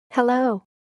Hello.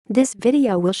 This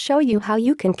video will show you how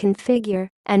you can configure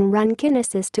and run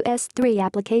Kinesis to S3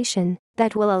 application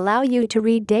that will allow you to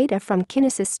read data from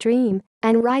Kinesis Stream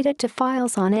and write it to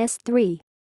files on S3.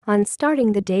 On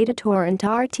starting the DataTorrent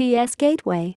RTS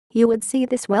gateway, you would see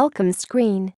this welcome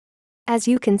screen. As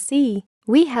you can see,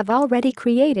 we have already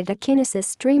created a Kinesis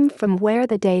stream from where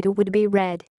the data would be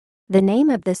read. The name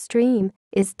of the stream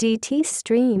is DT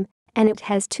stream and it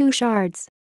has 2 shards.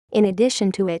 In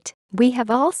addition to it, we have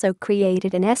also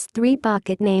created an S3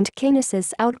 bucket named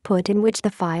Kinesis output in which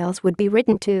the files would be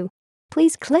written to.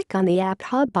 Please click on the App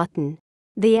Hub button.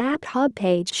 The App Hub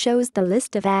page shows the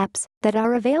list of apps that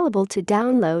are available to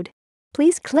download.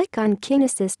 Please click on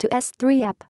Kinesis to S3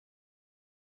 app.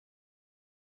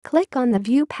 Click on the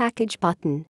View Package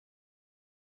button.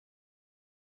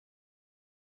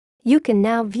 You can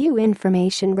now view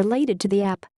information related to the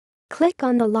app. Click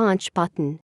on the Launch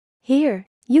button. Here,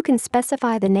 you can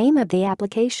specify the name of the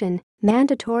application,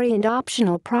 mandatory and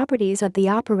optional properties of the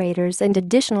operators and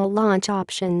additional launch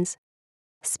options.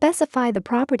 Specify the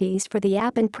properties for the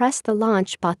app and press the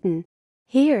Launch button.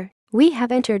 Here, we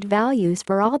have entered values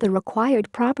for all the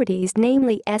required properties,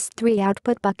 namely S3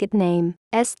 output bucket name,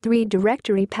 S3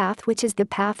 directory path, which is the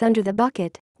path under the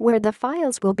bucket, where the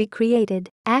files will be created,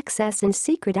 access and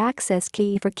secret access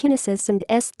key for Kinesis and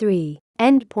S3,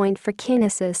 endpoint for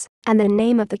Kinesis, and the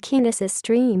name of the Kinesis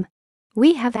stream.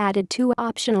 We have added 2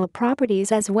 optional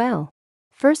properties as well.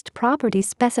 First property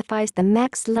specifies the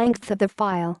max length of the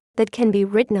file that can be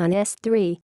written on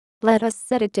S3. Let us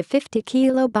set it to 50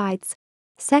 kilobytes.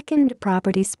 Second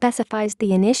property specifies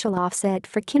the initial offset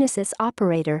for Kinesis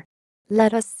operator.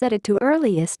 Let us set it to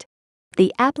earliest.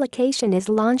 The application is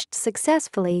launched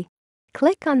successfully.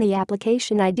 Click on the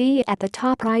application ID at the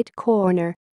top right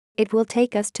corner. It will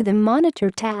take us to the Monitor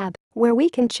tab, where we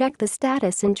can check the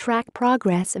status and track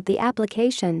progress of the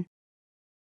application.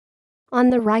 On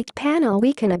the right panel,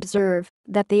 we can observe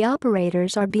that the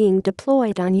operators are being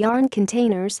deployed on Yarn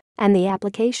containers and the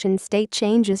application state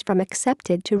changes from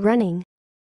accepted to running.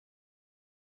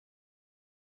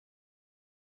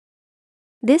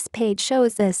 This page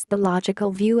shows us the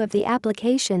logical view of the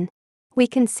application. We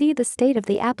can see the state of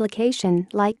the application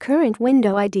like current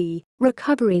window ID,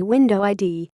 recovery window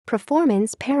ID,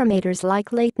 performance parameters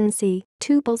like latency,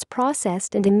 tuples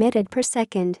processed and emitted per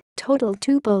second, total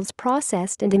tuples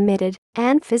processed and emitted,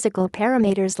 and physical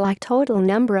parameters like total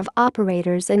number of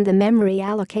operators and the memory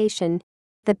allocation.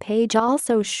 The page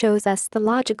also shows us the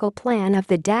logical plan of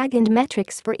the DAG and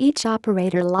metrics for each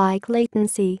operator like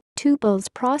latency, tuples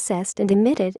processed and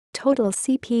emitted, total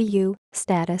CPU,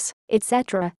 status,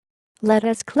 etc. Let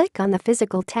us click on the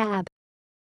Physical tab.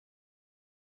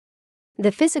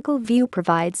 The Physical view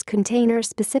provides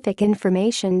container-specific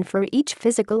information for each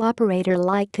physical operator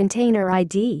like container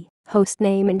ID,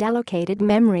 hostname and allocated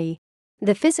memory.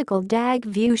 The Physical DAG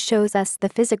view shows us the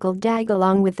physical DAG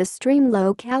along with the stream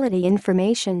locality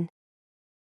information.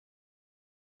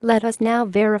 Let us now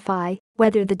verify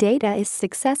whether the data is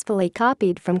successfully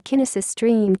copied from Kinesis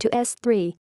Stream to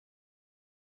S3.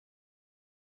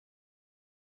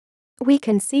 We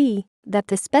can see that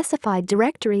the specified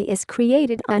directory is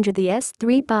created under the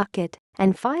S3 bucket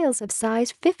and files of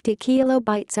size 50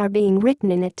 kilobytes are being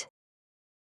written in it.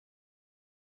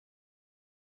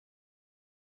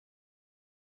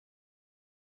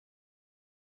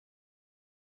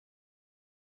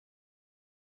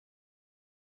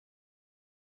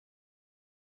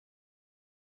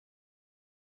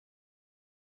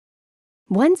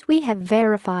 Once we have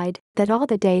verified that all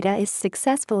the data is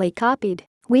successfully copied,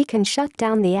 we can shut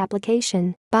down the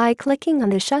application by clicking on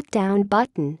the Shutdown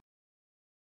button.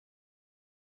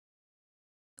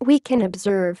 We can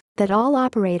observe that all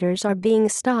operators are being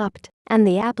stopped and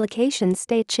the application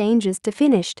state changes to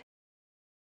finished.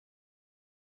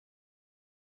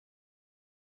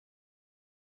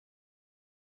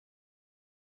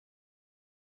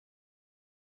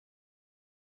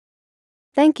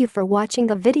 Thank you for watching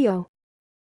the video.